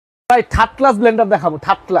ভাই third class Blender দেখাবো।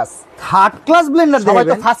 Third class Blender সবাই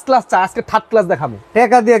তো ফার্স্ট ক্লাস চায়, আজকে থার্ড ক্লাস দেখাবো।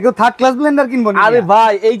 টাকা দিয়ে কেউ থার্ড ক্লাস ব্লেন্ডার কিনবো না। আরে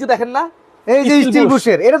ভাই এই যে দেখেন না, এই যে স্টিল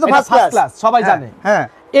বুশের, এটা তো ফার্স্ট ক্লাস সবাই জানে। হ্যাঁ,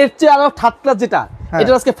 এর চেয়ে আরো থার্ড ক্লাস যেটা, এটা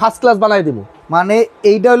আজকে ফার্স্ট ক্লাস বানাই দেব। মানে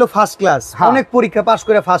এইটা হলো ফার্স্ট ক্লাস, অনেক পরীক্ষা পাস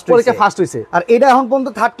করে ফার্স্ট হইছে, পরীক্ষা ফার্স্ট হইছে। আর এটা এখন পর্যন্ত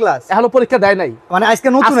থার্ড ক্লাস, এখনো পরীক্ষা দেয় নাই, মানে আজকে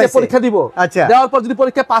নতুন আজকে পরীক্ষা দিব। আচ্ছা, দেওয়ার পর যদি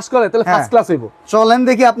পরীক্ষা পাস করে তাহলে ফার্স্ট ক্লাস হইব। চলেন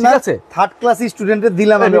দেখি আপনার থার্ড ক্লাস স্টুডেন্টের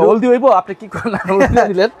দিলাম আমি। হলদি হইব, আপনি কি করেন? হলদি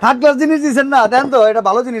দিলেন, থার্ড ক্লাস জিনিস দিবেন না, দেন তো এটা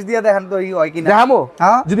ভালো জিনিস দিয়ে দেখেন তো হয় কিনা। দেখামো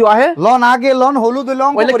যদি হয় লন আগে লন হলুদ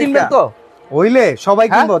লন ওইলে কিনবেন তো, হইলে সবাই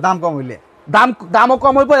কিনবো, দাম কম হইলে দামও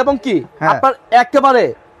কম হইব। এবং কি আপনার একেবারে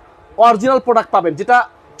অরিজিনাল প্রোডাক্ট পাবেন, যেটা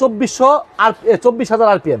 24,000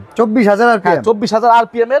 আরপিএম, 24,000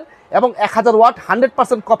 আরপিএম এর এবং 1000 ওয়াট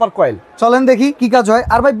 100% কপার কয়েল। চলেন দেখি কি কাজ হয়।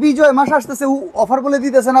 আর ভাই বিজয় মাস আসতেছে, অফার বলে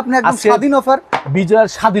দিতেছেন আপনি, একদম স্বাধীন অফার। বিজয়ের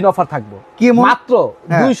স্বাধীন অফার থাকবো, কি মাত্র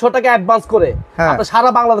 200 টাকা অ্যাডভান্স করে আপনি সারা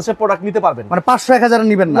বাংলাদেশের প্রোডাক্ট নিতে পারবেন। মানে 500-1000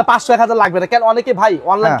 নেবেন না, 500-1000 লাগবে না। কেন অনেকে ভাই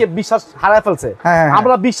অনলাইনকে বিশ্বাস হারায় ফেলছে,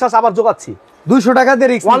 আমরা বিশ্বাস আবার জোগাচ্ছি। 200 টাকা দিয়ে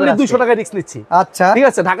রিস্ক, অনলি 200 টাকা রিস্ক নিচ্ছি। আচ্ছা ঠিক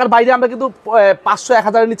আছে, ঢাকার বাইরে আমরা কিন্তু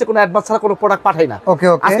 500-1000 এর নিচে কোনো অ্যাডভান্স ছাড়া কোনো প্রোডাক্ট পাঠাই না। ওকে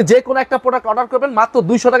ওকে, আজকে যে কোনো একটা প্রোডাক্ট অর্ডার করবেন মাত্র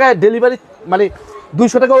 200 টাকায় ডেলিভারি, মানে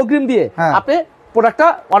 200 টাকা অগ্রিম দিয়ে আপনি প্রোডাক্টটা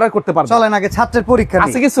অর্ডার করতে পারবেন। চলেন আগে ছাত্রের পরীক্ষা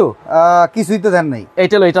আছে কিছু, কিছুই তো দেন নাই।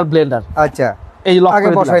 এইটা হলো এটার ব্লেন্ডার। আচ্ছা এই লক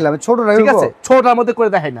করে বসাইলাম, ছোটটা ঠিক আছে, ছোটটার মধ্যে করে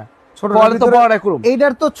দেখাই না, ছোটটা তো বড়টা করুম।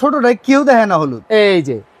 এইটার তো ছোটটাই কেউ দেখে না হলুদ। এই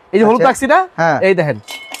যে হলুদ রাখছি না, এই দেখেন।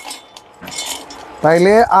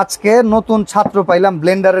 তাইলে আজকে নতুন ছাত্র পাইলাম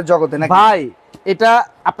ব্লেন্ডারের জগতে নাকি ভাই? এটা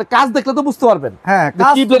আপনি কাজ দেখলে তো বুঝতে পারবেন। হ্যাঁ,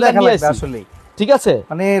 কি ব্লেন্ডার নিয়ে আসছি আসলে, ঠিক আছে।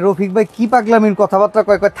 মানে রফিক ভাই কি পাগলামিন কথাবার্তা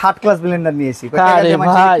কয়, থার্ড ক্লাস ব্লেন্ডার নিয়েছি। আরে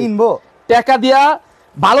ভাই কিনবো, টাকা দিয়া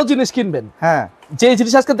ভালো জিনিস কিনবেন। হ্যাঁ, যে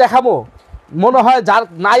জিনিস আজকে দেখাবো মনে হয় যার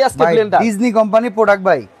নাই আজকে ব্লেন্ডার, ডিজনি কোম্পানি প্রোডাক্ট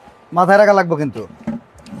ভাই, মাথায় রাখা লাগবে কিন্তু।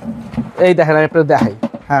 এই দেখেন আমি আপনাদের দেখাই।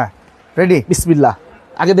 হ্যাঁ রেডি, বিসমিল্লাহ।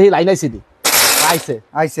 আগে দেখি লাইন আইছে দি, আইছে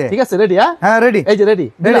আইছে, ঠিক আছে রেডি? হ্যাঁ রেডি, এই যে রেডি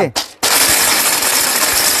রেডি।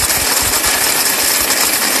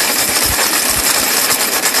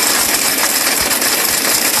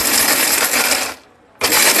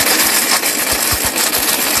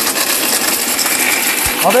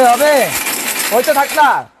 হবে হবে, ওইটা থাকলা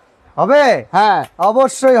হবে। হ্যাঁ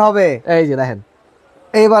অবশ্যই হবে। এই যে দেখেন,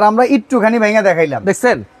 এইবার আমরা একটুখানি ভাঙা দেখাইলাম,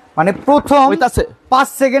 দেখছেন? মানে প্রথম 5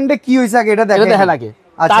 সেকেন্ডে কি হইছে আগে এটা দেখা লাগে।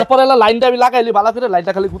 তারপরে লাইনটা আমি লাগাইলি ভালো করে,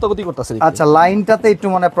 লাইনটা খালি গুতাগুতি করতেছে। আচ্ছা লাইনটাতে একটু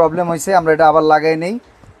মনে প্রবলেম হইছে, আমরা এটা আবার লাগাই নেই,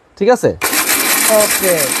 ঠিক আছে?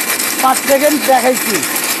 ওকে 5 সেকেন্ড দেখাইছি।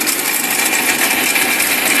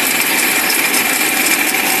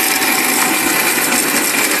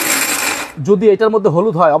 যদি এটার মধ্যে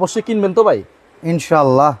হলুদ হয় অবশ্যই কিনবেন তো ভাই,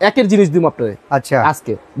 ইনশাআল্লাহ। একের জিনিস দিম আপনারে। আচ্ছা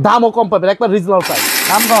আজকে দামও কম পাবেন, একবার রিজনাল প্রাইস,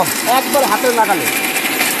 দাম কম, একবার হাতে লাগালে।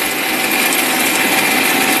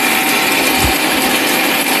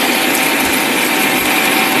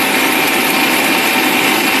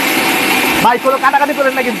 ভাই কোনো কাটাকাটি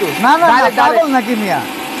করেন না কিন্তু, না না পাগল নাকি মিয়া?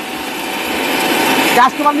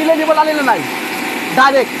 কাস্টমার নিলে নিব, না নিলে নাই,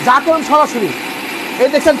 ডাইরেক্ট যা করুন সরাসরি। এই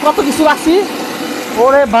দেখছেন কত কিছু রাখছি।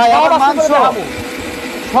 ওরে ভাই আমার মাংস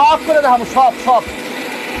সব করে দেখাবো, সব সব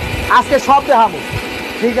আজকে সব দেখাবো,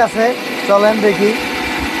 ঠিক আছে? চলেন দেখি।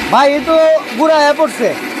 ভাই এই তো গুড়া হয়ে পড়ছে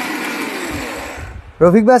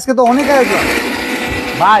রফিক ভাই, আজকে তো অনেক আয়োজন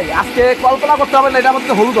ভাই। আজকে কল্পনা করতে হবে না এটা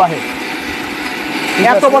আমাদের হলুদ হয়,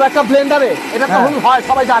 এত বড় একটা ব্লেন্ডারে এটা তো হলুদ হয়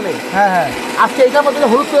সবাই জানে। হ্যাঁ হ্যাঁ, আজকে এটার মধ্যে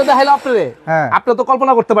হলুদ করে দেখাইলাম আপনারে, আপনি তো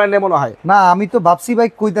কল্পনা করতে পারেন না মনে হয়। না আমি তো ভাবছি ভাই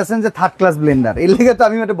কইতাছেন যে থার্ড ক্লাস ব্লেন্ডার, এর লিগে তো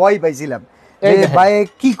আমি একটা ভয় পাইছিলাম যে ভাই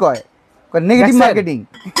কি কয় নেগেটিভ মার্কেটিং।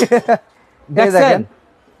 দেখেন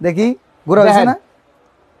দেখি ঘুরা হইছে না?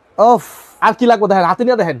 ওফ, আর কি লাগবে দেখেন, হাতে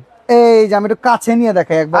নিয়ে দেখেন। এই যে আমি একটু কাছে নিয়ে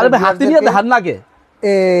দেখাই একবার। আরে ভাই হাতে নিয়ে দেখান লাগে,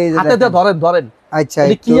 এই যে হাতে দিয়ে ধরেন ধরেন। আচ্ছা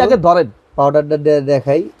এই কি আগে ধরেন, পাউডারটা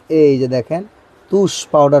দেখাই। এই যে দেখেন তুষ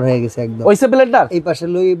পাউডার হয়ে গেছে একদম, ওইসে ব্লেন্ডার। এই পাশে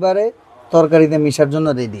লইবারে তরকারিতে মিশার জন্য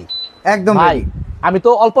রেডি, একদম রেডি। আমি তো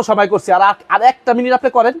অল্প সময় করছি, আর একটা মিনিট আপনি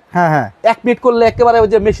করেন। হ্যাঁ হ্যাঁ, 1 মিনিট করলে একেবারে ওই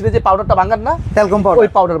যে মেশিনে যে পাউডারটা ভাঙান না, তেলকম পাউডার, ওই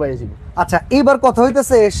পাউডার বাইরে যাবে। আচ্ছা এইবার কথা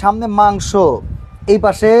হইতেছে, সামনে মাংস, এই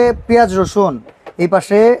পাশে পেঁয়াজ রসুন, এই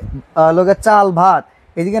পাশে লগা চাল ভাত,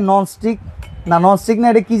 এদিকে ননস্টিক না ননস্টিক না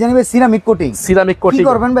এটা কি জানি ভাই, সিরামিক কোটিং। সিরামিক কোটিং কি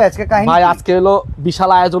করবেন ভাই আজকে? কাহিনী ভাই আজকে হলো বিশাল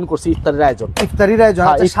আয়োজন করছি, ইফতারির আয়োজন। ইফতারির আয়োজন,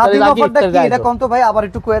 স্বাধীন অফারটা কি এটা কোন তো ভাই আবার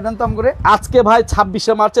একটু কয়ে দেন তো আমগরে। আজকে ভাই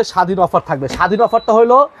 26শে মার্চে স্বাধীন অফার থাকবে। স্বাধীন অফারটা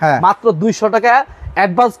হলো মাত্র 200 টাকা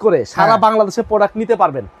অ্যাডভান্স করে সারা বাংলাদেশে প্রোডাক্ট নিতে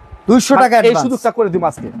পারবেন। 200 টাকা এই সুযোগটা করে দিব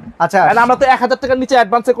আজকে। আচ্ছা, আমরা তো 1000 টাকার নিচে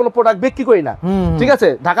অ্যাডভান্সে কোনো প্রোডাক্ট বিক্রি করি না, ঠিক আছে?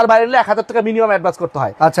 ঢাকার বাইরে নিলে 1000 টাকা মিনিমাম অ্যাডভান্স করতে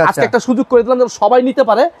হয়। আজকে একটা সুযোগ করে দিলাম যেন সবাই নিতে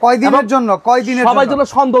পারে। কয়দিনের জন্য? কয়দিনের জন্য? সবার জন্য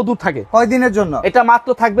সন্দেহ দূর থাকে। কয়দিনের জন্য? এটা মাত্র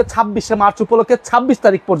থাকবে 26শে মার্চ উপলক্ষে 26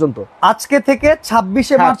 তারিখ পর্যন্ত। আজকে থেকে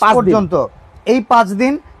 26শে মার্চ পর্যন্ত এই 5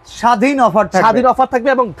 দিন স্বাধীন অফার থাকবে। স্বাধীন অফার থাকবে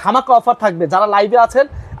এবং ধামাকা অফার থাকবে। যারা লাইভে আছেন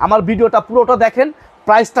আমার ভিডিওটা পুরোটা দেখেন,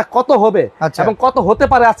 প্রাইসটা কত হবে এবং কত হতে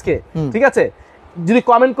পারে আজকে, ঠিক আছে? যদি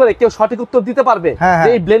কমেন্ট করে কেউ সঠিক উত্তর দিতে পারবে যে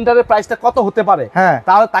এই ব্লেন্ডারের প্রাইসটা কত হতে পারে,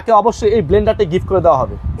 তাহলে তাকে অবশ্যই এই ব্লেন্ডারটা গিফট করে দেওয়া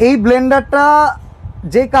হবে। এই ব্লেন্ডারটা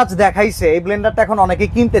যে কাজ দেখাইছে, এই ব্লেন্ডারটা এখন অনেকেই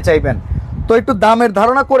কিনতে চাইবেন, তো একটু দামের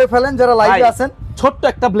ধারণা করে ফেলেন যারা লাইভে আছেন। ছোট্ট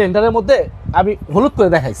একটা ব্লেন্ডারের মধ্যে আমি হলুদ করে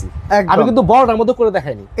দেখাইছি, আমি কিন্তু বড়টার মধ্যে করে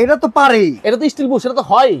দেখাইনি। এটা তো পারেই, এটা তো স্টিল বুশ, এটা তো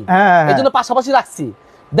হয়, এই জন্য পাশাপাশি রাখছি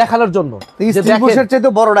দেখানোর জন্য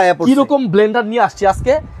কিরকম ব্লেন্ডার নিয়ে আসছি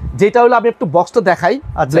আজকে। যেটা হলো আমি একটু বক্সটা দেখাই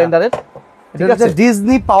ব্লেন্ডারের, ঠিক আছে?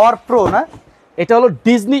 ডিজনি পাওয়ার প্রো না, এটা হলো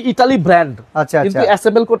ডিজনি ইতালি ব্র্যান্ড, কিন্তু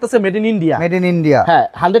অ্যাসেম্বল করতেছে made in India. Made in India, হ্যাঁ,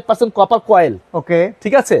 100% কপার কয়েল। ওকে,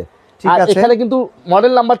 ঠিক আছে। আর এখানে কিন্তু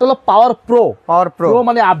মডেল নাম্বারটা হলো পাওয়ার প্রো। পাওয়ার প্রো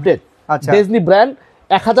মানে update. Disney brand,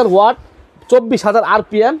 1000 watt, 24000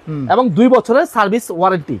 RPM এবং 2 বছরের সার্ভিস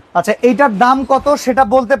ওয়ারেন্টি। আচ্ছা, এইটার দাম কত সেটা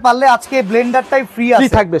বলতে পারলে আজকে ব্লেন্ডারটাই ফ্রি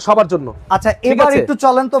থাকবে সবার জন্য। আচ্ছা, এবার একটু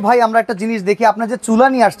চলেন তো ভাই, আমরা একটা জিনিস দেখি। আপনি যে চুলা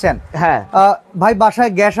নিয়ে আসছেন, হ্যাঁ ভাই,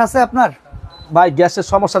 বাসায় গ্যাস আছে আপনার? ভাই, গ্যাসের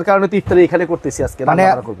সমস্যার কারণে তো ইফতারি এখানে করতেছি আজকে। মানে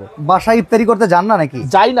বাসায় ইফতারি করতে যান না নাকি?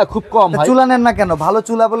 যাই না, খুব কম ভাই। চুলা নেন না কেন? ভালো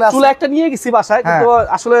চুলা বলে চুলা একটা নিয়ে গেছি বাসায়, কিন্তু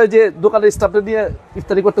আসলে যে দোকানের স্টাফে দিয়ে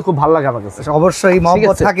ইফতারি করতে খুব ভালো লাগে আমার কাছে। অবশ্যই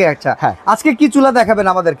মহব্বত থাকে একটা। আজকে কি চুলা দেখাবেন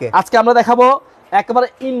আমাদেরকে? আজকে আমরা দেখাবো একেবারে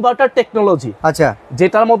ইনভার্টার টেকনোলজি। আচ্ছা,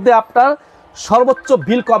 যেটার মধ্যে আপনার সর্বোচ্চ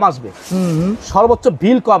বিল কম আসবে। সর্বোচ্চ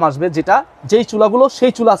বিল কম আসবে, যেটা যেই চুলাগুলো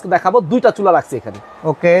সেই চুলা আজকে দেখাবো। 2টা চুলা রাখছি এখানে।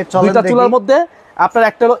 ওকে, চলেন। 2টা চুলার মধ্যে আপনার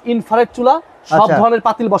একটা হলো ইনফ্রারেড চুলা, সব ধরনের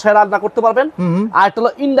পাতিল বসায় রান্না করতে পারবেন। আর একটা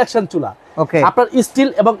হলো ইন্ডাকশন চুলা, আপনার স্টিল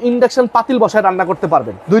এবং ইন্ডাকশন পাতিল বসায় রান্না করতে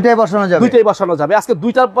পারবেন। দুইটাই বসানো যাবে? দুইটাই বসানো যাবে। আজকে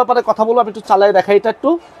দুইটার ব্যাপারে কথা বলবো, আমি একটু চালাই দেখাই। এটা একটু,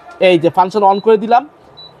 এই যে ফাংশন অন করে দিলাম।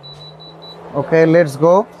 ওকে, লেটস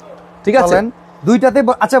গো। ঠিক আছে, দুইটাতে।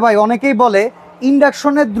 আচ্ছা ভাই, অনেকেই বলে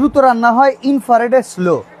ইন্ডাকশনে দ্রুত রান্না হয়, ইনফ্রারেডে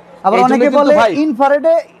স্লো। আবার অনেকে বলে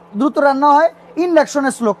ইনফ্রারেডে দ্রুত রান্না হয়,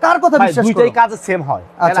 ইন্ডাকশনে স্লো। কার কথা বিশ্বাস করব? দুইটাই কাজে সেম হয়।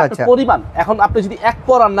 আচ্ছা, পরিমাণ এখন আপনি যদি 1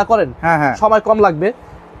 পোয়া রান্না করেন সময় কম লাগবে,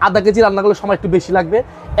 আধা কেজি রান্না করলে সময় একটু বেশি লাগবে,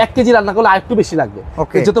 1 কেজি রান্না করলে আরেকটু বেশি লাগবে।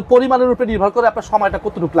 যত পরিমাণের উপরে নির্ভর করে আপনার সময়টা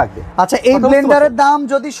কতটুকু লাগবে। আচ্ছা, এই ব্লেন্ডারের দাম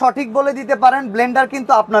যদি সঠিক বলে দিতে পারেন, ব্লেন্ডার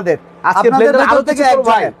কিন্তু আপনাদের। আজকে ব্লেন্ডার আরো কিছু করবে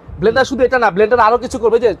ভাই। ব্লেন্ডার শুধু এটা না, ব্লেন্ডার আরো কিছু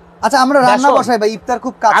করবে। যে আচ্ছা, আমরা রান্না বসাই ভাই, ইফতার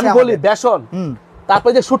খুব কাছে। আমি বলি বেসন,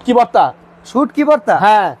 তারপরে যে শুটকি ভর্তা। শুটকি ভর্তা,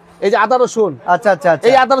 হ্যাঁ, এই যে আদা রসুন। আচ্ছা আচ্ছা আচ্ছা,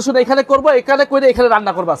 এই আদা রসুন এখানে করব, এখানে করে এখানে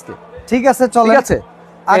রান্না করব আজকে। ঠিক আছে, চলেন। ঠিক আছে,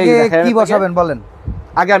 আগে কি বসাবেন বলেন?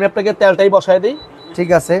 আগে আমি আপনাকে তেলটাই বসায় দেই। ঠিক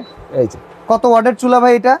আছে। এই যে কত ওয়াটের চুলা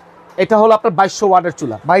ভাই এটা? এটা হলো আপনার 2200 ওয়াটের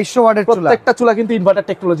চুলা। 2200 ওয়াটের চুলা। প্রত্যেকটা চুলা কিন্তু ইনভার্টার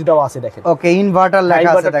টেকনোলজি দেওয়া আছে, দেখেন। ওকে, ইনভার্টার লেখা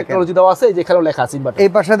আছে, দেখেন। টেকনোলজি দেওয়া আছে, এই যে এখানেও লেখা আছে ইনভার্টার। এই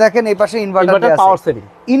পাশে দেখেন, এই পাশে ইনভার্টার দেওয়া আছে। Power saving.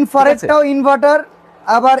 ইনফ্রারেডটাও ইনভার্টার,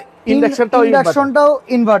 আবার ইন্ডাকশনটাও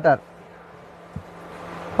ইনভার্টার।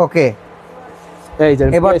 ওকে, এই যে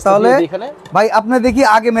এবার তাহলে ভাই আপনি দেখি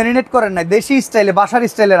আগে ম্যারিনেট করেন না, দেশি স্টাইলে, বাসার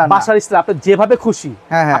স্টাইলে রান্না। বাসার স্টাইলে আপনি যেভাবে খুশি।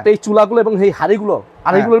 আপনি এই চুলাগুলো এবং এই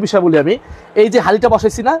হাড়িগুলোর বিষয় বলি আমি। এই যে হাড়িটা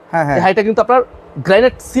বসাইছি না, এই হাড়িটা কিন্তু আপনার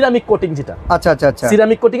গ্রানাইট সিরামিক কোটিং, যেটা। আচ্ছা আচ্ছা আচ্ছা,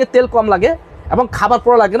 সিরামিক কোটিং এ তেল কম লাগে এবং খাবার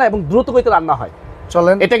পড়া লাগে না এবং দ্রুত গতিতে রান্না হয়।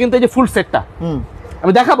 চলেন, এটা কিন্তু এই যে ফুল সেটটা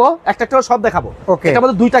আমি দেখাবো, একটা একটা সব দেখাবো। এটার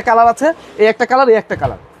মধ্যে 2টা কালার আছে, এই একটা কালার, এই একটা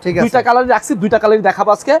কালার। 2টা কালারই রাখছি, 2টা কালারই দেখাবো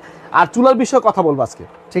আজকে। আর চুলার বিষয়ে কথা বলবো আজকে।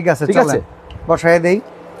 ঠিক আছে, ঠিক আছে, বসায় দেই।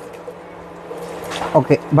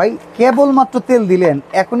 ওকে ভাই, কেবল মাত্র তেল দিলেন,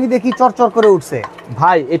 এখনই দেখি চরচর করে উঠছে।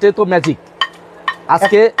 ভাই, এটাই তো ম্যাজিক।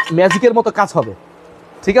 আজকে ম্যাজিকের মতো কাজ হবে।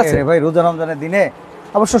 ঠিক আছে ভাই, রোজা রমজানের দিনে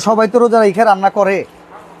অবশ্য সবাই তো রোজা রেখে রান্না করে,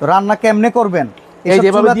 তো রান্না কেমনে করবেন, এই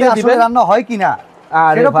যেভাবে দিয়ে দিবেন রান্না হয় কিনা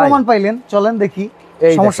সেটা প্রমাণ পাইলেন। চলেন দেখি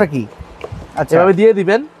সমস্যা কি। আচ্ছা, এভাবে দিয়ে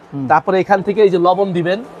দিবেন, তারপরে এখান থেকে এই যে লবণ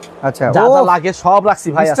দিবেন। আচ্ছা, যা যা লাগে সব রাখছি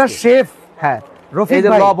ভাই। মিস্টার শেফ, হ্যাঁ, রফিক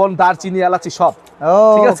ভাই, লবণ, দারচিনি, এলাচি সব।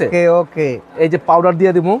 ঠিক আছে, ওকে ওকে। এই যে পাউডার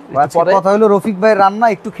দিয়ে দিমু। পরে কথা হলো রফিক ভাই রান্না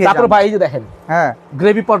একটু খেয়ে তারপর ভাই এই যে দেখেন, হ্যাঁ,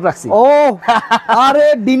 গ্রেভি পট রাখছি। ও আরে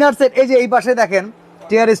ডিনার সেট। এই যে এই পাশে দেখেন,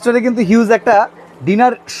 টিয়ার স্টোরে কিন্তু হিউজ একটা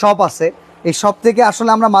ডিনার শপ আছে। এই শপ থেকে আসলে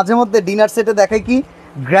আমরা মাঝে মধ্যে ডিনার সেটে দেখাই কি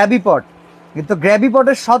গ্র্যাভি পট, কিন্তু গ্র্যাভি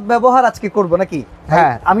পটের সৎ ব্যবহার আজকে করব নাকি?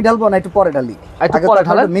 হ্যাঁ, আমি ঢালবো না, একটু পরে ঢালি। একটু পরে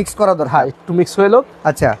ঢালেন, মিক্স করা দরকার। হ্যাঁ, একটু মিক্স হয়ে লোক।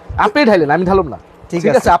 আচ্ছা, আপনি ঢালেন, আমি ঢালুম না। ঠিক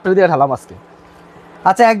আছে, আপনি দিয়ে ঢালাম আজকে।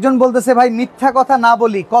 আচ্ছা, একজন বলতেছে ভাই মিথ্যা কথা না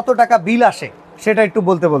বলি, কত টাকা বিল আসে সেটা একটু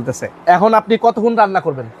বলতেছে। এখন আপনি কতক্ষণ রান্না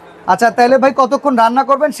করবেন? আচ্ছা, তাহলে ভাই কতক্ষণ রান্না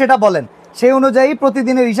করবেন সেটা বলেন, সেই অনুযায়ী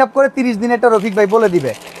প্রতিদিনের হিসাব করে 30 দিনেরটা রফিক ভাই বলে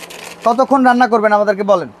দিবে। কতক্ষণ রান্না করবেন আমাদেরকে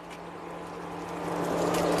বলেন।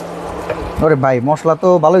 ওরে ভাই মশলা তো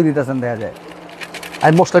ভালোই দিতেছেন দেখা যায়।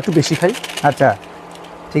 আমি মশলা একটু বেশি খাই। আচ্ছা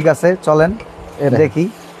ঠিক আছে চলেন দেখি।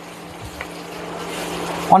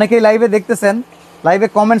 অনেকেই লাইভে দেখতেছেন, লাইভে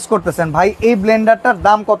কমেন্টস করতেছেন, ভাই এই ব্লেন্ডারটার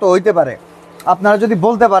দাম কত হইতে পারে? আপনারা যদি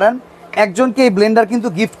বলতে পারেন একজনকে এই ব্লেন্ডার কিন্তু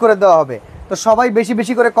গিফট করে দেওয়া হবে। তো সবাই বেশি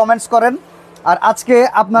বেশি করে কমেন্টস করেন। আর আজকে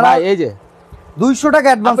আপনারা এই যে 200 টাকা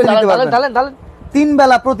অ্যাডভান্স দিতে পারবেন। 3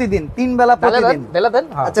 বেলা প্রতিদিন, 3 বেলা প্রতিদিন।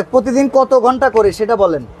 আচ্ছা প্রতিদিন কত ঘন্টা করে সেটা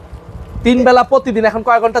বলেন। 3 বেলা প্রতিদিন। এখন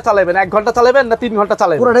কয় ঘন্টা চালাবেন? 1 ঘন্টা চালাবেন না 3 ঘন্টা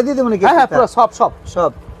চালাবেন? পুরোটা দিয়ে দেবেন নাকি? হ্যাঁ পুরো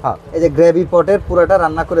সব। হ্যাঁ এই যে গ্রেভি পটের পুরোটা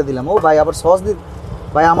রান্না করে দিলাম। ও ভাই আবার সস দি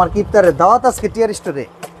ভাই, আমার কি ইফতারের দাওয়াত আজকে টিয়ার স্টোরে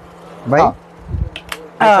ভাই।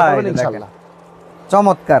 ইনশাআল্লাহ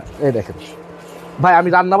চমৎকার। এই দেখেন ভাই, আমি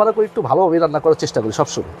রান্না বান্না করি, একটু ভালোভাবে রান্না করার চেষ্টা করি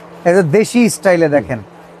সবসময়। এই যে দেশি স্টাইলে দেখেন,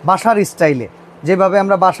 বাসার স্টাইলে যেভাবে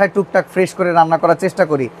আমরা বাসায় টুকটাক ফ্রেশ করে রান্না করার চেষ্টা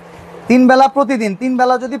করি। 3 বেলা প্রতিদিন, 3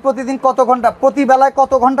 বেলা যদি প্রতিদিন কত ঘন্টা, প্রতি বেলায়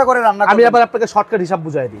কত ঘন্টা করে রান্না করবেন? আমি আবার আপনাকে শর্টকাট হিসাব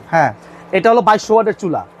বুঝাই দিই। হ্যাঁ এটা হলো 2200 ওয়াটের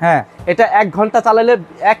চুলা। হ্যাঁ এটা 1 ঘন্টা চালালে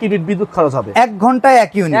 1 ইউনিট বিদ্যুৎ খরচ হবে। 1 ঘন্টায়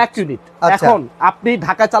 1 ইউনিট। 1 ইউনিট। এখন আপনি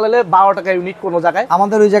ঢাকা চালালে 12 টাকা ইউনিট কোন জায়গায়।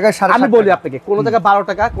 আমাদের ওই জায়গায় 7.5 আমি বলি আপনাকে, কোন জায়গায় 12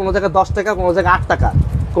 টাকা, কোন জায়গায় 10 টাকা, কোন জায়গায় 8 টাকা,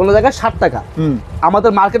 কোন জায়গায় 7 টাকা।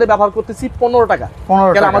 আমাদের মার্কেটে ব্যবহার করতেছি 15 টাকা।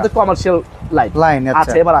 কারণ আমাদের কমার্শিয়াল লাইন।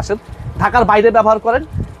 আচ্ছা এবার আসেন, ঢাকার বাইরে ব্যবহার করেন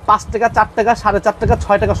 5 টাকা, 4 টাকা, 4.5 টাকা,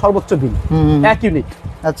 6 টাকা সর্বোচ্চ বিল 1 ইউনিট।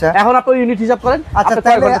 আচ্ছা এখন আপনি ইউনিট হিসাব করেন। আচ্ছা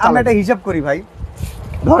তাহলে আমরা একটা হিসাব করি ভাই।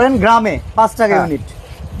 ধরেন গ্রামে 5 টাকা ইউনিট,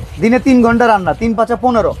 দিনে 3 ঘন্টা রান্না, 3 5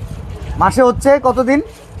 15, মাসে হচ্ছে কতদিন?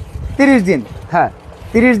 30 দিন। হ্যাঁ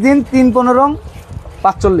 30 দিন 3 15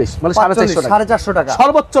 45, মানে 450 টাকা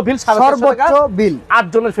সর্বোচ্চ বিল। সর্বোচ্চ বিল 8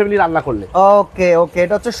 জনের ফ্যামিলি রান্না করলে। ওকে ওকে,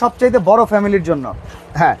 এটা হচ্ছে সবচেয়ে বড় ফ্যামিলির জন্য।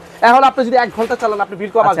 হ্যাঁ এখন আপনি যদি 1 ঘন্টা চালান আপনি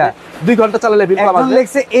বিল কম আসবে, 2 ঘন্টা চালালে বিল কম আসবে।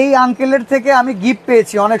 লেখছে এই আঙ্কেলের থেকে আমি গিফট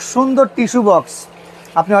পেয়েছি অনেক সুন্দর টিস্যু বক্স।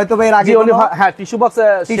 আপনি হয়তো এর আগে হ্যাঁ টিস্যু বক্স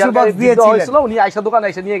দিয়েছিল, উনি আয়শা দোকানে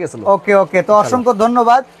এসে নিয়ে গেছিল। ওকে ওকে, তো অসংখ্য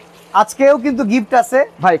ধন্যবাদ। আজকেও কিন্তু গিফট আছে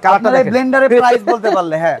ভাই। কালারটা দেখেন, ব্লেন্ডারের প্রাইস বলতে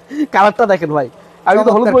পারলে। হ্যাঁ কালারটা দেখেন ভাই, আমি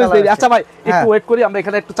তো হলুদ মরিচ দিই। আচ্ছা ভাই একটু ওয়েট করি, আমরা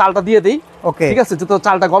এখানে একটু চালটা দিয়ে দেই। ওকে ঠিক আছে, তো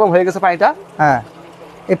চালটা গরম হয়ে গেছে পানিটা। হ্যাঁ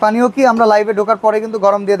এই পানিও কি আমরা লাইভে ঢোকার পরে কিন্তু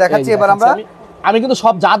গরম দিয়ে দেখাচ্ছি। এবার আমি কিন্তু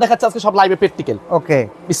সব যা দেখাচ্ছি আজকে সব লাইভে প্র্যাকটিক্যাল। ওকে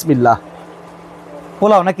বিসমিল্লাহ।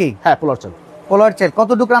 পোলাও নাকি? হ্যাঁ পোলাও চাল। পোলাওর চাল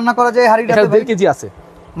কতটুকু রান্না করা যায় হাঁড়িটাতে? 1.5 কেজি আছে।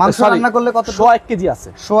 মাংস রান্না করলে কত? 1.5 কেজি আছে।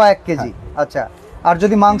 1.5 কেজি। আচ্ছা আর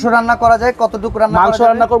যদি মাংস রান্না করা যায় কতটুকু রান্না করা যায়? মাংস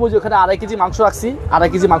রান্না করব যে ওখানে 2.5 কেজি মাংস রাখছি, 2.5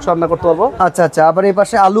 কেজি মাংস রান্না করতে পারবো। আচ্ছা আচ্ছা, আবার এই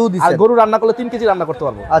পাশে আলু দিছেন। আর গরু রান্না করলে 3 কেজি রান্না করতে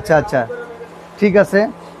পারবো। আচ্ছা আচ্ছা ঠিক আছে,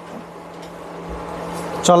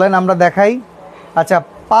 চলেন আমরা দেখাই। আচ্ছা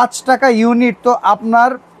 5 টাকা ইউনিট তো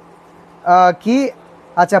আপনার কি?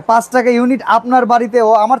 আচ্ছা 5 টাকা ইউনিট আপনার বাড়িতে।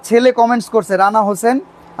 ও আমার ছেলে কমেন্টস করছে, রানা হোসেন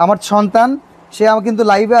আমার সন্তান, সে আমার কিন্তু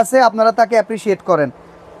লাইভে আছে, আপনারা তাকে অ্যাপ্রিসিয়েট করেন।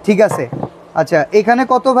 ঠিক আছে আচ্ছা এখানে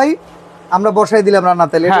কত ভাই? আমরা বসাই দিলাম রান্না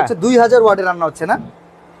তেল। এটা হচ্ছে 2000 ওয়াটের রান্না হচ্ছে না?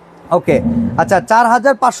 ওকে আচ্ছা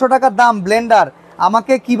 4500 টাকার দাম ব্লেন্ডার।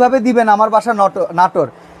 আমাকে কিভাবে দিবেন? আমার বাসা নাটোর।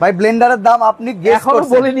 ভাই ব্লেন্ডারের দাম আপনি এখনো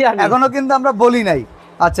বলিনি, এখনো কিন্তু আমরা বলি নাই।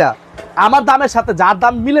 আচ্ছা আমার দামের সাথে যার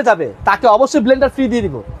দাম মিলে যাবে তাকে অবশ্যই ব্লেন্ডার ফ্রি দিয়ে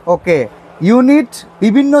দিব। ওকে ইউনিট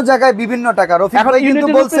বিভিন্ন জায়গায় বিভিন্ন টাকা।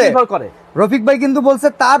 রফিক ভাই কিন্তু বলছে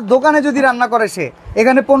তার দোকানে যদি রান্না করে সে,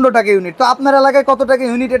 এখানে 15 টাকা ইউনিট। তো আপনার এলাকায় কত টাকা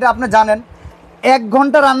ইউনিট এটা আপনি জানেন? 1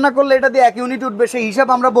 ঘন্টা রান্না করলে এটা দিয়ে 1 ইউনিট উঠবে, সেই হিসাব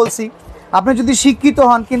আমরা বলছি। আপনি যদি শিক্ষিত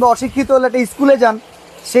হন কিংবা অশিক্ষিত হলে একটা স্কুলে যান,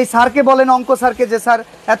 সেই স্যারকে বলেন, অঙ্ক স্যারকে, যে স্যার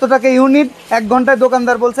এত টাকা ইউনিট, 1 ঘন্টায়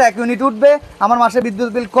দোকানদার বলছে 1 ইউনিট উঠবে, আমার মাসে বিদ্যুৎ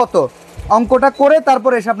বিল কত, অঙ্কটা করে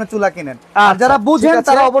তারপরে এসে আপনি চুলা কিনেন। আর যারা বুঝেন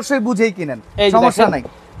তারা অবশ্যই বুঝেই কিনেন, সমস্যা নাই।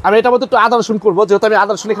 আমি এটা মধ্যে একটু আদা রসুন করবো, যেহেতু আমি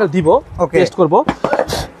আদা রসুন এখানে দিব, টেস্ট করবো।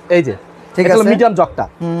 এই যে ঠিক আছে মিডিয়াম জগটা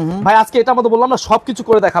ভাই, আজকে এটার মধ্যে বললাম না সবকিছু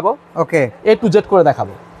করে দেখাবো। ওকে A to Z করে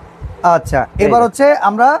দেখাবো। আচ্ছা এবার হচ্ছে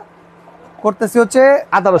আমরা করতেছি হচ্ছে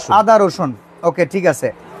আদা রসুন। ওকে ঠিক আছে।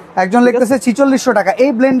 একজন লিখতেছে 4600 টাকা।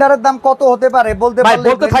 এই ব্লেন্ডারের দাম কত হতে পারে বলতে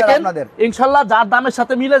থাকেন আপনাদের, ইনশাআল্লাহ যার দামের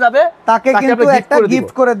সাথে মিলে যাবে তাকে কিন্তু একটা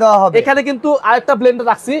গিফট করে দেওয়া হবে। এখানে কিন্তু আরেকটা ব্লেন্ডার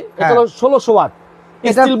রাখছি, এটা হলো 1600 ওয়াট।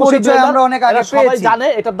 এটার পরিচয় আমরা অনেক আগে পেয়েছি, সবাই জানে।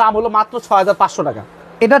 এটার দাম হলো মাত্র 6500 টাকা।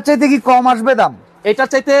 এটার চাইতে কি কম আসবে দাম? এটার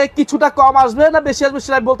চাইতে কিছুটা কম আসবে না বেশি আসবে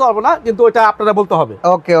সেটা বলতে পারবো না, কিন্তু ওটা আপনারা বলতে হবে।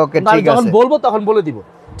 ওকে ওকে ঠিক আছে, যখন বলবো তখন বলে দিব।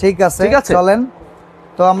 ঠিক আছে চলেন।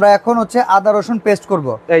 তো আমরা এখন হচ্ছে আদা রসুন পেস্ট করব।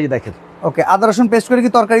 এই যে দেখেন। ওকে আদা রসুন পেস্ট করে কি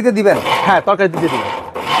তরকারিতে দিবেন? হ্যাঁ তরকারিতে দিয়ে দিবেন।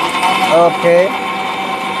 ওকে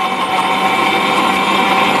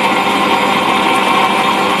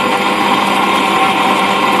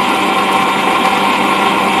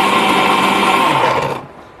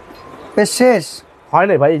পেস্ট শেষ হয়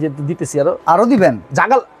নাই ভাই, এই যে দিতেছি, আরো দিবেন।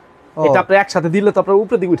 জাগাল এটা আপনি একসাথে দিলে তো আপনার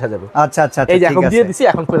উপরে দিকে উঠে যাবে। আচ্ছা আচ্ছা, এই যে এখন দিয়ে দিছি,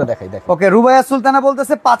 এখন করে দেখাই দেখ। ওকে, রুবাইয়া সুলতানা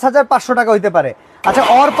বলতেছে 5500 টাকা হইতে পারে। আচ্ছা,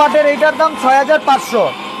 অরপাটের এইটার দাম 6500।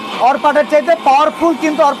 অরপাটের চাইতে পাওয়ারফুল,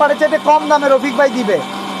 কিন্তু অরপাটের চাইতে কম দামে রফিক ভাই দিবে।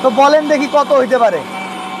 তো বলেন দেখি কত হইতে পারে,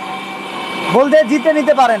 বলতে জিতে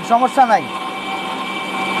নিতে পারেন, সমস্যা নাই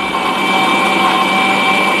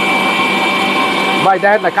ভাই।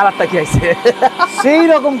 দেখেন না কালারটা কি আইছে, সেই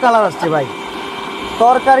রকম কালার আসছে ভাই,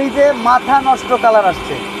 তরকারিতে মাথা নষ্ট কালার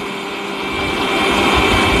আসছে।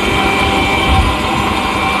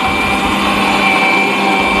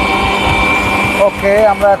 ওকে,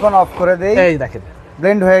 আমরা এখন অফ করে দেই। এই দেখেন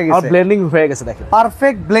ব্লেন্ড হয়ে গেছে, ব্লেন্ডিং হয়ে গেছে দেখেন,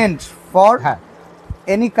 পারফেক্ট ব্লেন্ড ফর হ্যাঁ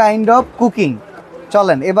এনি কাইন্ড অফ কুকিং।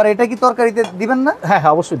 চলেন এবার এটা কি তরকারিতে দিবেন না? হ্যাঁ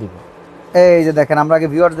হ্যাঁ অবশ্যই দিব। এই যে দেখেন, আমরা আগে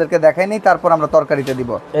ভিউয়ারদেরকে দেখাই নেই, তারপর আমরা তরকারিতে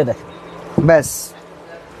দিব। এই দেখেন, ব্যাস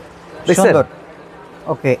দেখছেন? সুন্দর।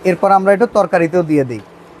 ওকে, এরপর আমরা এটা তরকারিতেও দিয়ে দিই।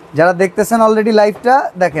 যারা দেখতেছেন অলরেডি লাইভটা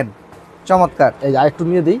দেখেন, চমৎকার। এই যে আরেকটু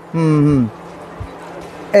নিয়ে দিই। হুম,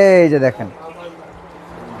 এই যে দেখেন,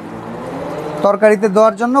 তরকারিতে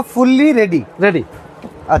দেওয়ার জন্য ফুললি রেডি।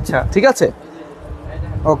 আচ্ছা ঠিক আছে,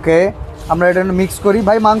 ওকে, আমরা এটা মিক্স করি।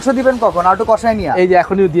 ভাই মাংস দিবেন কখন? আর একটু কষাই নিয়ে। এই যে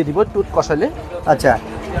এখনই দিয়ে দিব একটু কষাইলে। আচ্ছা,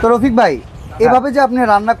 তো রফিক ভাই এভাবে যে আপনি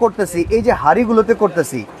রান্না করতেছি, এই যে হাঁড়িগুলোতে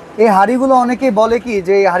করতেছি, এই হাঁড়িগুলো অনেকেই বলে কি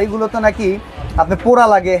যে এই হাঁড়িগুলোতে নাকি আপনি পোড়া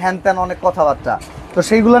লাগে, হ্যান ত্যান অনেক কথাবার্তা, তো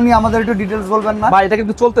সেইগুলো নিয়ে আমাদের একটু ডিটেলস বলবেন না? ভাই এটা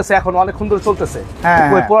কিন্তু চলতেছে এখন, অনেকক্ষণ ধরে চলতেছে। হ্যাঁ,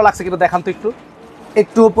 ওই পোড়া লাগছে কিন্তু দেখান তো একটু।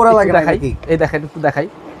 একটু পোড়া লাগে দেখাই, নাকি? এই দেখেন একটু দেখাই,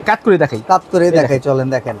 কাট করে দেখাই, কাট করে দেখাই, চলেন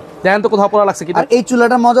দেখেন। দেখেন তো কোথাও পোড়া লাগছে কিনা। আর এই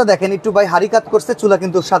চুলাটা মজা দেখেন, একটু ভাই হাঁড়ি কাট করছে, চুলা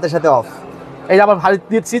কিন্তু সাথে সাথে অফ। এই যে আবার ভারী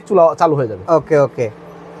দিয়েছি, চুলা চালু হয়ে যাবে। ওকে ওকে,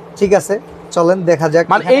 ঠিক আছে, চলেন দেখা যাক।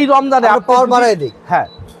 মানে এই রমজানে আমরা পাওয়ার বাড়াই দিই। হ্যাঁ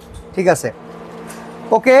ঠিক আছে,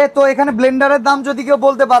 ওকে। তো এখানে ব্লেন্ডারের দাম যদি কেউ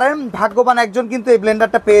বলতে পারেন, ভাগ্যবান একজন কিন্তু এই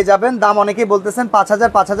ব্লেন্ডারটা পেয়ে যাবেন। দাম অনেকেই বলতেছেন 5000,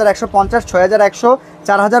 5150, 6100,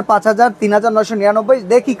 4000, 5000, 3999।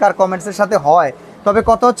 দেখি কার কমেন্টসের সাথে হয়। তবে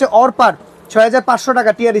কত হচ্ছে অরপার 6500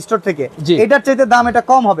 টাকা টিয়ার স্টোর থেকে। এটার চাইতে দাম এটা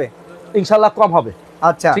কম হবে ইনশাআল্লাহ, কম হবে।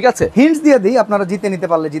 আচ্ছা ঠিক আছে, হিন্টস দিয়ে দিই, আপনারা জিতে নিতে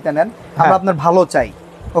পারলে জিতে নেন, আমরা আপনার ভালো চাই।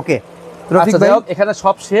 ওকে রফিক ভাই, এখানে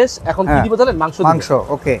সব শেষ, এখন কি দিব জানেন? মাংস।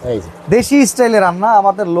 ওকে, দেশি স্টাইলে রান্না।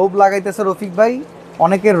 আমাদের লোভ লাগাইতেছে রফিক ভাই,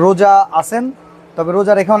 অনেকের রোজা আছেন, তবে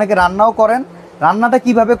রোজা রেখে অনেকে রান্নাও করেন। রান্নাটা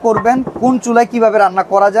কিভাবে করবেন, কোন চুলায় কিভাবে রান্না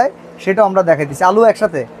করা যায় সেটা আমরা দেখাইতেছি। আলু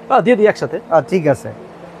একসাথে দিয়ে দিই একসাথে। ঠিক আছে,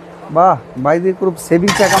 বাহ, ভাইদের খুব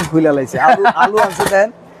সেভিংস অ্যাকাউন্ট খুলে লাইছে। আলু আলু আনছে দেন,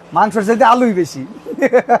 মাংসের চাইতে আলুই বেশি।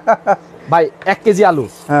 ভাই 1 কেজি আলু,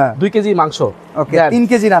 হ্যাঁ 2 কেজি মাংস, ওকে 3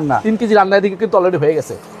 কেজি রান্না। 3 কেজি রান্না এদিকে কিন্তু অলরেডি হয়ে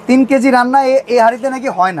গেছে। 3 কেজি রান্না এই হাঁড়িতে নাকি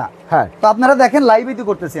হয় না। হ্যাঁ, তো আপনারা দেখেন, লাইভই তো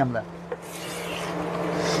করতেছি আমরা।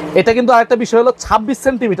 এটা কিন্তু আরেকটা বিষয় হলো 26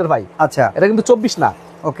 সেন্টিমিটার ভাই। আচ্ছা, এটা কিন্তু 24 না।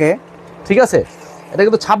 ওকে, ঠিক আছে, এটা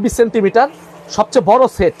কিন্তু 26 সেন্টিমিটার, সবচেয়ে বড়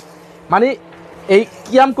সেট। মানে এই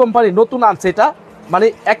কিয়াম কোম্পানি নতুন আনছে এটা, মানে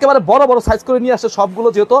একেবারে বড় বড় সাইজ করে নিয়ে আসে সবগুলো,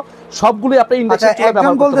 যেহেতু সবগুলোই আপনি ইন্ডাকশন চুলা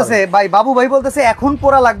ব্যবহার করতে বলতেছে পারবেন। ভাই, বাবু ভাই বলতেছে এখন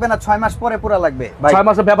পোড়া লাগবে না, 6 মাস পরে পোড়া লাগবে। ভাই 6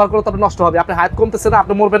 মাসে ব্যবহার করলে তবে নষ্ট হবে, আপনি হায়াত কমতেছে না,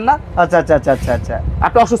 আপনি মরবেন না। আচ্ছা আচ্ছা আচ্ছা আচ্ছা আচ্ছা,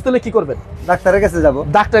 আপনি অসুস্থ হলে কি করবেন? ডাক্তারের কাছে যাব।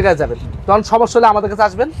 ডাক্তারের কাছে যাবেন, তখন সমস্যা হলে আমাদের কাছে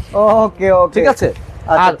আসবেন। ওকে ওকে, ঠিক আছে।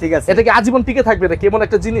 আচ্ছা আর ঠিক আছে, এটা কি আজীবন টিকে থাকবে না? কেমন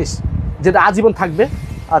একটা জিনিস যেটা আজীবন থাকবে।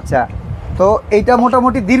 আচ্ছা, তো এইটা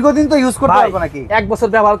মোটামুটি দীর্ঘদিন তো ইউজ করতে পারবো নাকি? 1 বছর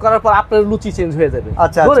ব্যবহার করার পর আপনার রুচি চেঞ্জ হয়ে যাবে।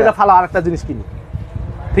 আচ্ছা, ধর এটা ফালা আরেকটা জিনিস কিনি।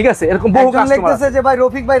 ঠিক আছে, এরকম বহু কাস্টমার লিখতেছে যে ভাই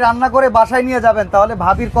রফিক ভাই রান্না করে বাসায় নিয়ে যাবেন, তাহলে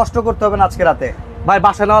ভাবির কষ্ট করতে হবে না আজকে রাতে। ভাই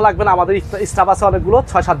বাসায় নেওয়া লাগবে না, আমাদের স্টাফ আছে অনেকগুলো,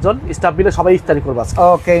 6-7 জন স্টাফ মিলে সবাই ইফতারি করব আজকে।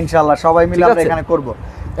 ওকে, ইনশাআল্লাহ সবাই মিলে আমরা এখানে করব।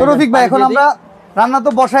 তো রফিক ভাই, এখন আমরা রান্না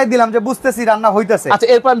তো বসাই দিলাম, যে বুঝতেছি রান্না হইতাছে। আচ্ছা,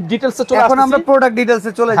 এরপর ডিটেইলসে চলে আসছি। এখন আমরা প্রোডাক্ট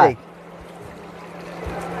ডিটেইলসে চলে যাই।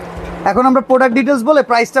 এখন আমরা প্রোডাক্ট ডিটেইলস বলে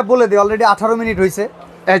প্রাইসটা বলে দিই। অলরেডি 18 মিনিট হইছে।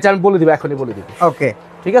 এই যে আমি বলে দিব, এখনই বলে দিব। ওকে,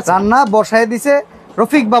 ঠিক আছে, রান্না বসায় দিছে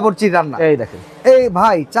রফিক বাবুর্চির রান্না। এই দেখেন, এই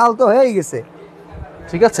ভাই চাল তো হয়ে গেছে।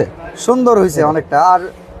 ঠিক আছে, সুন্দর হইছে অনেকটা, আর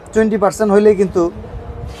 20% হইলেই কিন্তু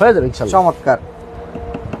হয়ে যাবে ইনশাআল্লাহ। চমৎকার,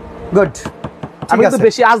 গুড। আমি তো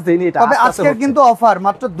বেশি আজ দেইনি এটা। তবে আজকের কিন্তু অফার,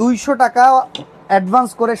 মাত্র 200 টাকা অ্যাডভান্স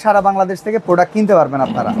করে সারা বাংলাদেশ থেকে প্রোডাক্ট কিনতে পারবেন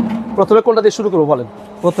আপনারা। প্রথমে কোনটা দিয়ে শুরু করব বলেন?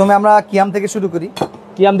 প্রথমে আমরা কিয়াম থেকে শুরু করি।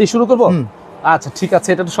 কিয়াম দিয়ে শুরু করব? আচ্ছা ঠিক আছে,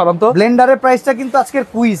 এটা তো সরান্ত। ব্লেন্ডারের প্রাইসটা কিন্তু আজকের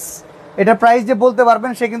কুইজ, এটা প্রাইস যে বলতে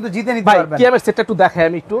পারবেন সে কিন্তু জিতে নিতে পারবেন। কিয়ামের সেটটা একটু দেখাই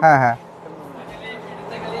আমি একটু। হ্যাঁ হ্যাঁ,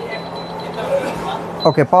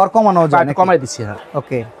 ওকে, পাওয়ার কমানো যায়, কমাই দিচ্ছি। হ্যাঁ,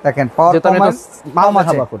 ওকে, দেখেন পাওয়ার কমান।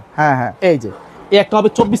 হ্যাঁ হ্যাঁ, এই যে এই একটা হবে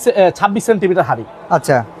 26 সেন্টিমিটার হাঁড়ি।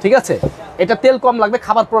 আচ্ছা ঠিক আছে, এটা তেল কম লাগবে,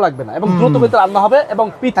 খাবার পুরো লাগবে না এবং দ্রুত ভিতরে রান্না হবে। এবং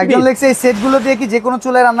একজন লেখছে এই সেটগুলো দিয়ে কি যে কোনো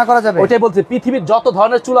চুলায় রান্না করা যাবে? ওইটাই বলছি, পৃথিবীর যত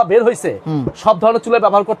ধরনের চুলা বের হয়েছে সব ধরনের চুলা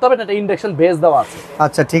ব্যবহার করতে হবে, এটা ইন্ডাকশন বেস দেওয়া আছে।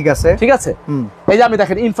 আচ্ছা ঠিক আছে, ঠিক আছে। এই যে আমি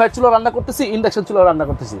দেখেন ইনফ্রারেড চুলা রান্না করতেছি, ইন্ডাকশন চুলা রান্না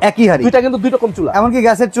করতেছি, একই হাঁড়ি, দুইটা কিন্তু দুই রকম চুলা। এমনকি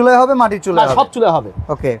গ্যাসের চুলায় হবে, মাটির চুলায় হবে, সব চুলায় হবে।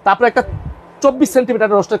 ওকে। তারপরে একটা 24 সেন্টিমিটার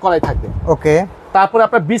রোস্টের কড়াই থাকবে। ওকে। তারপরে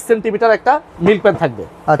আপনার 20 সেন্টিমিটার একটা মিল্ক প্যান থাকবে।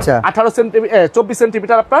 আচ্ছা 24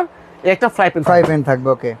 সেন্টিমিটার আপনার একটা ফ্রাই প্যান থাকবে।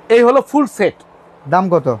 ওকে, এই হলো ফুল সেট। দাম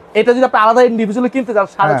কত? এটা যদি আপনি আলাদা ইন্ডিভিজুয়ালি কিনতে যান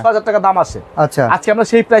 6500 টাকা দাম আসে। আচ্ছা, আজকে আমরা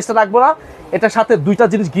সেই প্রাইসটা রাখবো না, এটার সাথে দুইটা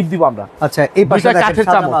জিনিস গিফট দিব আমরা। আচ্ছা, এই পাশে কাঠের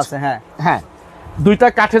চামচ আছে। হ্যাঁ হ্যাঁ, দুইটা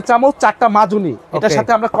কাঠের চামচ, 4টা মাজুনি, এটার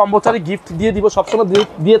সাথে আমরা কম্বোচারি গিফট দিয়ে দিব, সবসময়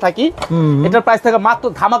দিয়ে থাকি। এটার প্রাইস থাকে মাত্র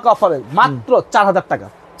ধামাকা অফারে মাত্র 4000 টাকা।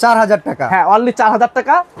 4000 টাকা? হ্যাঁ, অনলি 4000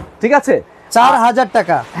 টাকা। ঠিক আছে, 4000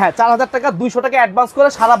 টাকা। হ্যাঁ 4000 টাকা। 200 টাকা অ্যাডভান্স করে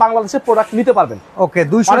সারা বাংলাদেশে প্রোডাক্ট নিতে পারবেন। ওকে,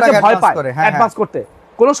 200 টাকা অ্যাডভান্স করে। হ্যাঁ, অ্যাডভান্স করতে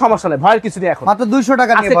কোনো সমস্যা নেই, ভয়ের কিছু নেই। এখন মাত্র 200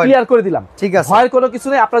 টাকা নিয়ে ক্লিয়ার করে দিলাম। ঠিক আছে, ভয়ের কোনো কিছু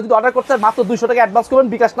নেই। আপনারা যদি অর্ডার করতে চান মাত্র 200 টাকা অ্যাডভান্স করবেন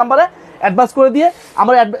বিকাশ নাম্বারে, অ্যাডভান্স করে দিয়ে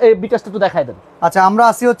আমার বিকাশটা একটু দেখাই দেন। আচ্ছা, আমরা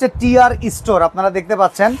আসি হচ্ছে টিআর স্টোর, আপনারা দেখতে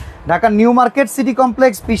পাচ্ছেন Dhaka new market city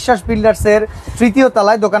complex বিশ্বাস বিল্ডার্স এর 3য়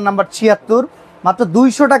তলায়, দোকান নাম্বার 76। মাত্র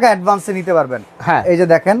 200 টাকা অ্যাডভান্সে নিতে পারবেন। হ্যাঁ, এই যে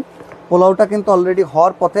দেখেন পোলাওটা কিন্তু অলরেডি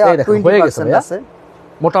হওয়ার পথে, আর 20% আছে,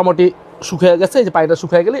 মোটামুটি শুকিয়ে গেছে। এই যে পানিটা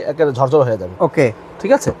শুকিয়ে গেলে একেবারে ঝরঝর হয়ে যাবে। ওকে,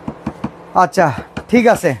 ঠিক আছে। আচ্ছা ঠিক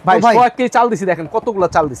আছে ভাই, কয়েকটি চাল দিছি, দেখেন কতগুলো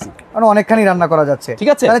চাল দিছি, মানে অনেকখানি রান্না করা যাচ্ছে। ঠিক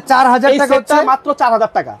আছে, তাহলে 4000 টাকা হচ্ছে মাত্র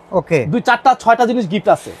 4000 টাকা। ওকে, 2, 4টা, 6টা জিনিস গিফট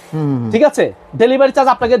আছে। ঠিক আছে, ডেলিভারি চার্জ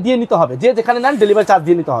আপনাকে দিয়ে নিতে হবে, যে যেখানে নেন ডেলিভারি চার্জ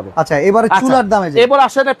দিয়ে নিতে হবে। আচ্ছা, এবারে চুলার দামে যাই। এবার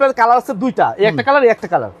আসেন, আপনার কালার আছে দুইটা, এই একটা কালার, এই একটা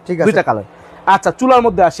কালার, দুইটা কালার। আচ্ছা, চুলার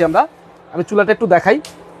মধ্যে আসি আমরা, আমি চুলাটা একটু দেখাই।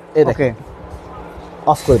 এই দেখেন,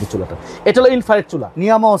 অফ করে দিই চুলাটা। এটা হলো ইনফ্রারেড চুলা,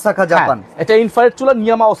 নিয়ামা ওসাকা জাপান। এটা ইনফ্রারেড চুলা,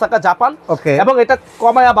 নিয়ামা ওসাকা জাপান। ওকে, এবং এটা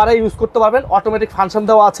কমায়া বাড়ায় ইউজ করতে পারবেন, অটোমেটিক ফাংশন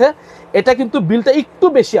দেওয়া আছে। এটা কিন্তু বিলটা একটু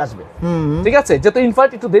বেশি আসবে। ঠিক আছে, যেহেতু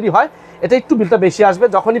ইনফ্রারেড একটু দেরি হয়, এটা একটু বিলটা বেশি আসবে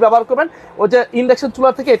যখনই ব্যবহার করবেন। ওই যে ইন্ডাকশন চুলা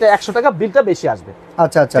থেকে এটা 100 টাকা বিলটা বেশি আসবে।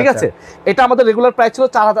 আচ্ছা আচ্ছা, ঠিক আছে। এটা আমাদের রেগুলার প্রাইস ছিল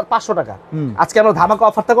 4500 টাকা। আজকে আমরা ধামাকা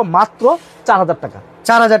অফার থাকবো মাত্র 4000 টাকা।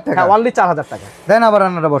 4000 টাকা, অনলি 4000 টাকা। দেন আবার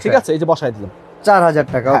রান্নাটা বসে। ঠিক আছে, এই যে বসাই দিলাম 4000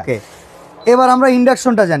 টাকা। ওকে, এবার আমরা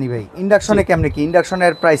ইন্ডাকশনটা জানি ভাই, ইন্ডাকশনে কেমনে কি,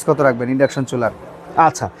 ইন্ডাকশনের প্রাইস কত রাখবেন ইন্ডাকশন চুলার?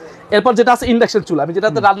 আচ্ছা, এরপর যেটা আছে ইন্ডাকশন চুলা, আমি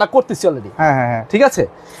যেটাতে রান্না করতেছি অলরেডি। হ্যাঁ হ্যাঁ হ্যাঁ, ঠিক আছে,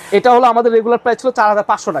 এটা হলো আমাদের রেগুলার প্রাইস ছিল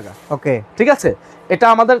 4500 টাকা। ওকে, ঠিক আছে। এটা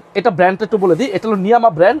আমাদের, এটা ব্র্যান্ডটা একটু বলে দিই, এটা হলো নিয়ামা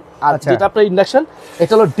ব্র্যান্ড। আর যেটা আপনার ইন্ডাকশন,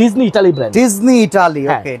 এটা হলো Disney Italy brand. Disney Italy,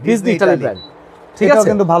 ওকে, ডিজনি ইতালি ব্র্যান্ড। ঠিক আছে,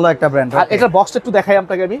 কিন্তু ভালো একটা ব্র্যান্ড। আর এটার বক্সটা একটু দেখাই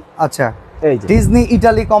আপনাকে আমি। আচ্ছা, এই যে ডিজনি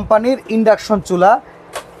ইতালি কোম্পানির ইন্ডাকশন চুলা।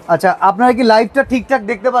 আচ্ছা, আপনারা কি লাইভটা ঠিকঠাক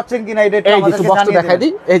দেখতে পাচ্ছেন কিনা এটা একটু আমাদেরকে জানিয়ে দেখাই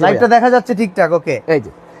দিই। এই যে লাইভটা দেখা যাচ্ছে ঠিকঠাক? ওকে, এই যে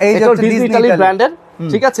এটা ডিজনি ইতালি ব্র্যান্ডের।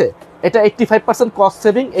 ঠিক আছে, এটা 85% cost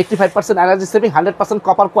saving, 85% energy saving, 100%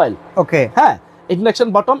 copper coil. ওকে, হ্যাঁ, ইন্ডাকশন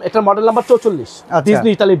বটম, এটার model number 44, Disney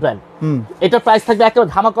Italy brand. এটার প্রাইস থাকবে একেবারে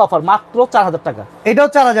ধামাকা অফার মাত্র 4000 টাকা। এটাও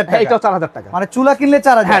 4000 টাকা? এটাও 4000 টাকা। মানে চুলা কিনলে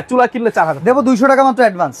 4000? হ্যাঁ, চুলা কিনলে 4000 দেব। 200 টাকা মাত্র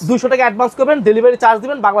অ্যাডভান্স। 200 টাকা অ্যাডভান্স করবেন, ডেলিভারি চার্জ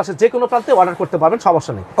দিবেন, বাংলাদেশের যে কোনো প্রান্তে অর্ডার করতে পারবেন,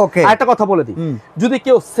 সমস্যা নেই। ওকে, আরেকটা কথা বলে দিই, যদি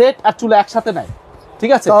কেউ সেট আর চুলা একসাথে নেয়,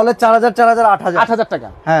 ঠিক আছে, তাহলে 4000 4000 8000 টাকা।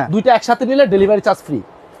 হ্যাঁ, দুইটা একসাথে নিলে ডেলিভারি চার্জ ফ্রি।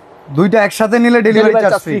 দুইটা একসাথে নিলে ডেলিভারি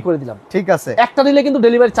চার্জ ফ্রি করে দিলাম। ঠিক আছে, একটা নিলে কিন্তু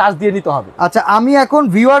ডেলিভারি চার্জ দিয়ে নিতে হবে। আচ্ছা, আমি এখন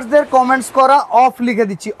ভিউয়ারদের কমেন্টস করা অফ লিখে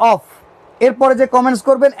দিচ্ছি, অফ। এরপরে যে কমেন্টস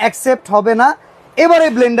করবেন অ্যাকসেপ্ট হবে না। এবারে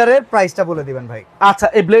ব্লেন্ডারের প্রাইসটা বলে দিবেন ভাই। আচ্ছা,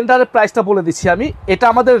 এই ব্লেন্ডারের প্রাইসটা বলে দিচ্ছি আমি। এটা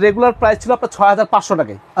আমাদের রেগুলার প্রাইস ছিল আপনার 6500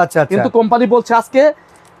 টাকায়। আচ্ছা আচ্ছা, কিন্তু কোম্পানি বলছে আজকে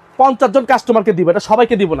 50 জন কাস্টমারকে দিব, এটা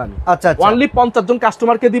সবাইকে দিব না আমি। আচ্ছা আচ্ছা, অনলি 50 জন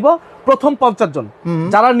কাস্টমারকে দিব, প্রথম 50 জন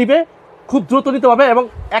যারা নিবে খুব দ্রুত নিতে হবে এবং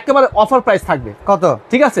একেবারে অফার প্রাইস থাকবে। কত?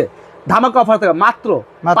 ঠিক আছে, ধামাকা অফার থাকবে মাত্র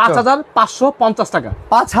 5550 টাকা।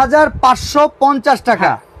 5550 টাকা,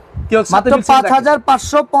 মাত্র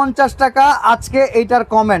 5550 টাকা। আজকে এইটার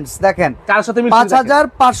কমেন্টস দেখেন, কার সাথে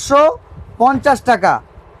 5550 টাকা।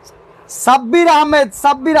 সাব্বির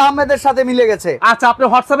আহমেদের সাথে মিলে গেছে। আচ্ছা, আপনি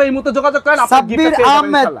হোয়াটসঅ্যাপে এই মুহূর্তে যোগাযোগ করেন, সাব্বির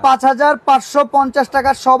আহমেদ 5550 টাকা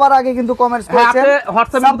সবার আগে কিন্তু কমেন্টস করেছেন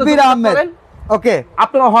সাব্বির আহমেদ। ওকে,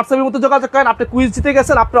 আপনারা হোয়াটসঅ্যাপের মধ্যে যোগাযোগ করেন, আপনি কুইজ জিতে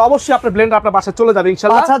গেছেন, আপনি অবশ্যই আপনার ব্লেন্ডার আপনার বাসায় চলে যাবে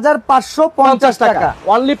ইনশাআল্লাহ। 5550 টাকা,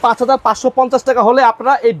 অনলি 5550 টাকা হলে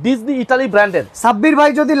আপনারা এই ডিজনি ইতালি ব্র্যান্ডের। সাব্বির ভাই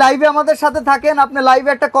যদি লাইভে আমাদের সাথে থাকেন, আপনি লাইভে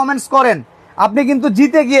একটা কমেন্টস করেন, আপনি কিন্তু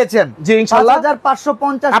জিতে গিয়েছেন। জি ইনশাআল্লাহ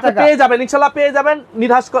 5550 আপনি টাকা পেয়ে যাবেন, ইনশাআল্লাহ পেয়ে যাবেন।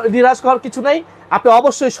 নিরাশ করার কিছু নেই। আপনি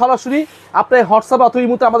অবশ্যই সরাসরি আপনি হোয়াটসঅ্যাপ অথবা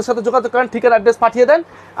ইমোতে আমাদের সাথে যোগাযোগ করেন, ঠিকানা অ্যাড্রেস পাঠিয়ে দেন,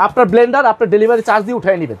 আপনার ব্লেন্ডার আপনার ডেলিভারি চার্জ দিয়ে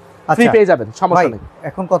উঠিয়ে নেবেন। ফ্রি পেয়ে যাবেন, সমস্যা নেই।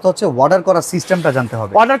 এখন কথা হচ্ছে অর্ডার করার সিস্টেমটা জানতে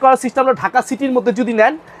হবে। অর্ডার করার সিস্টেমটা ঢাকা সিটির মধ্যে যদি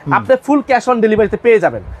নেন আপনি ফুল ক্যাশ অন ডেলিভারিতে পেয়ে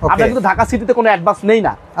যাবেন। আমরা কিন্তু ঢাকা সিটিতে কোনো অ্যাডভান্স নেই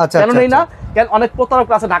না। কেন নেই না? কারণ অনেক প্রতারক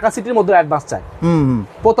আছে ঢাকা সিটির মধ্যে অ্যাডভান্স চায়।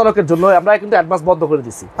 প্রতারকের জন্য আমরা কিন্তু অ্যাডভান্স বন্ধ করে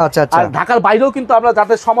দিছি। আর ঢাকার বাইরেও কিন্তু আমরা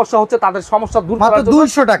যাদের সমস্যা হচ্ছে তাদের সমস্যা দূর করার জন্য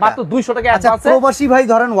মাত্র 200 টাকা অ্যাডভান্স। প্রবাসী ভাই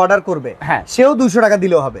ধরেন অর্ডার করবে, হ্যাঁ, সেও 200 টাকা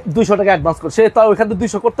দিলেও হবে। 200 টাকা অ্যাডভান্স করে সে তো ওখানে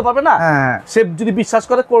 200 করতে পারবে না। সে যদি বিশ্বাস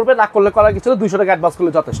করে করবে, না করলে করার কিছু না, 200 টাকা অ্যাডভান্স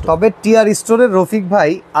করলে যথেষ্ট। তবে টিআর স্টোরের রফিক ভাই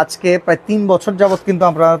আজকে প্রায় 3 বছর যাবত কিন্তু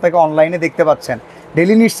আপনারা তাকে অনলাইনে দেখতে পাচ্ছেন,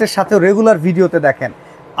 ডেইলি নিডসের সাথে রেগুলার ভিডিওতে দেখেন।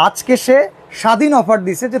 আজকে সে স্বাধীন অফার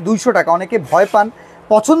দিছে যে 200 টাকা। অনেকে ভয় পান,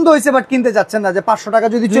 পছন্দ হয়েছে বাট কিনতে যাচ্ছেন না, যে 500 টাকা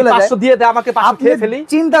যদি চলে যায় 500 দিয়ে দেয় আমাকে 500 খেয়ে ফেলি।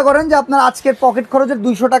 চিন্তা করেন যে আপনার আজকের পকেট খরচের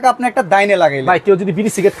 200 টাকা আপনি একটা দাইনে লাগাইলেন। ভাই কেউ যদি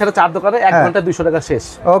বিড়ি সিগারেট খেতে 4 দোকানে 1 ঘন্টা 200 টাকা শেষ।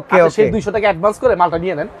 ওকে, সেই 200 টাকা অ্যাডভান্স করে মালটা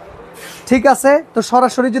নিয়ে নেন। ঠিক আছে। তো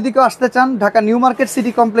সরাসরি যদি কেউ আসতে চান, Dhaka new market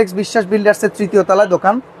city complex বিশ্বাস বিল্ডার্সের 3য় তলায়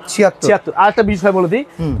দোকান 76। আর একটা বিষয় বলে দিই,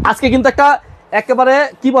 আজকে কিন্তু একটা একেবারে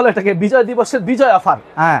কি বলে এটাকে, বিজয় দিবসের বিজয় অফার।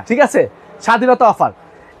 ঠিক আছে, স্বাধীনতা অফার।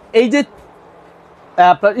 এই যে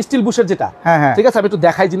আপনার স্টিল বুশের যেটা, ঠিক আছে, আমি একটু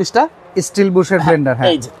দেখাই জিনিসটা। স্টিল বুশের ব্লেন্ডার, হ্যাঁ,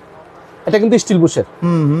 এই যে এটা কিন্তু স্টিল বুশের,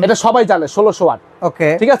 এটা সবাই জানে 1600 ওয়াট। ওকে,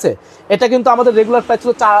 ঠিক আছে। এটা কিন্তু আমাদের রেগুলার প্রাইস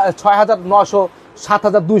ছিল 6900,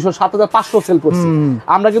 7200, 7500 সেল করছি।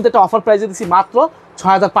 আমরা কিন্তু এটা অফার প্রাইসে দিছি মাত্র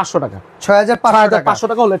 6500 টাকা। 6500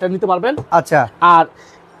 টাকা হলে এটা নিতে পারবেন। আচ্ছা, আর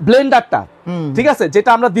ব্লেন্ডারটা, ঠিক আছে, যেটা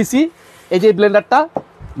আমরা দিছি, এই যে ব্লেন্ডারটা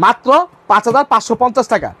মাত্র 5550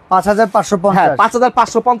 টাকা। 5550, হ্যাঁ,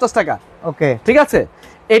 5550 টাকা। ওকে, ঠিক আছে।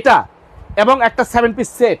 এটা এবং একটা 7 পিস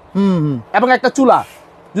সেট এবং একটা চুলা,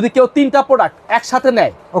 যদি কেউ 3টা প্রোডাক্ট একসাথে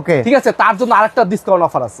নেয়, ওকে, ঠিক আছে, তার জন্য আরেকটা ডিসকাউন্ট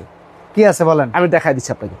অফার আছে। কি আছে বলেন? আমি দেখাই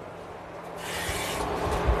দিচ্ছি আপনাকে।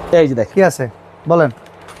 এই যে দেখেন, কি আছে বলেন।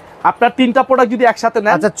 আপনার 3টা প্রোডাক্ট যদি একসাথে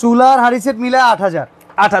নেন, আচ্ছা, চুলা আর হাড়ি সেট মিলে 8000,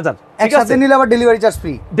 একসাথে নিলে আবার ডেলিভারি চার্জ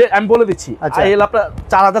ফ্রি। আমি বলে দিচ্ছি, এই হলো আপনার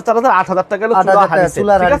 4000 8000 টাকা হলো চুলা হাড়ি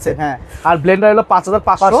সেট, হ্যাঁ। আর ব্লেন্ডার হলো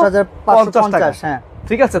 5550 টাকা, হ্যাঁ।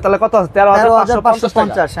 ঠিক আছে, তাহলে কত আছে?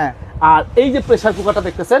 13550, হ্যাঁ। আর এই যে প্রেসার কুকারটা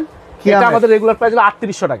দেখতেছেন, এটা আমাদের রেগুলার প্রাইস হলো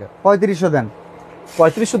 3800 টাকা। 3500 দেন।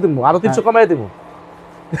 3500 দিব, আরো 300 কমাই দেব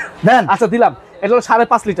দেন। আচ্ছা, দিলাম। এটা হলো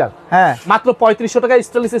 5.5 লিটার, হ্যাঁ, মাত্র 3500 টাকা।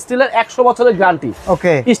 স্টেনলেস স্টিলের 100 বছরের গ্যারান্টি।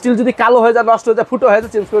 ওকে, স্টিল যদি কালো হয়ে যায়, নষ্ট হয়ে যায়, ফুটো হয়ে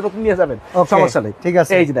যায়, চেঞ্জ করে নতুন নিয়ে যাবেন, সমস্যা নেই। ঠিক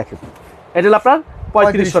আছে, এই যে দেখেন, এটা হলো আপনার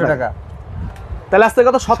 3500 টাকা। তাহলে আসতে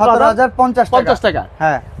কত? 17050 টাকা,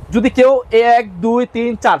 হ্যাঁ। যদি কেউ 1 2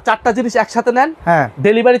 3 4 চারটা জিনিস একসাথে নেন, হ্যাঁ,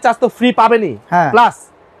 ডেলিভারি চার্জ তো ফ্রি পাবেনই, প্লাস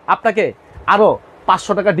আপনাকে আরো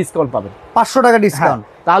 500 টাকা ডিসকাউন্ট পাবেন। 500 টাকা ডিসকাউন্ট,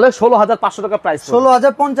 তাহলে 16500 টাকা প্রাইস।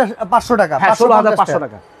 16500 টাকা, হ্যাঁ, 16500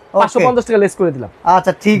 টাকা, 550 টাকা লেস করে দিলাম।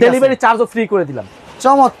 আচ্ছা, ঠিক আছে, ডেলিভারি চার্জও ফ্রি করে দিলাম।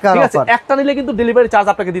 চমৎকার অফার। ঠিক আছে, একটা নিলে কিন্তু ডেলিভারি চার্জ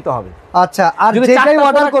আপনাকে দিতে হবে। আচ্ছা, আর যেটাই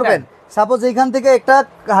অর্ডার করবেন, সাপোজ এখান থেকে একটা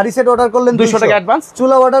হাড়ি সেট অর্ডার করলেন 200 টাকা অ্যাডভান্স,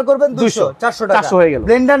 চুলা অর্ডার করবেন 200, 400 টাকা, 400 হয়ে গেল।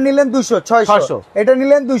 ব্লেন্ডার নিলেন 200, 600, এটা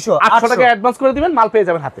নিলেন 200, 800 টাকা অ্যাডভান্স করে দিবেন, মাল পেয়ে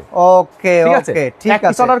যাবেন হাতে। ওকে, ওকে, ঠিক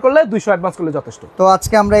আছে। অর্ডার করলে 200 অ্যাডভান্স করলে যথেষ্ট। তো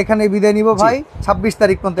আজকে আমরা এখানে বিদায় নিব ভাই। 26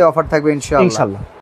 তারিখ পর্যন্ত অফার থাকবে ইনশাআল্লাহ।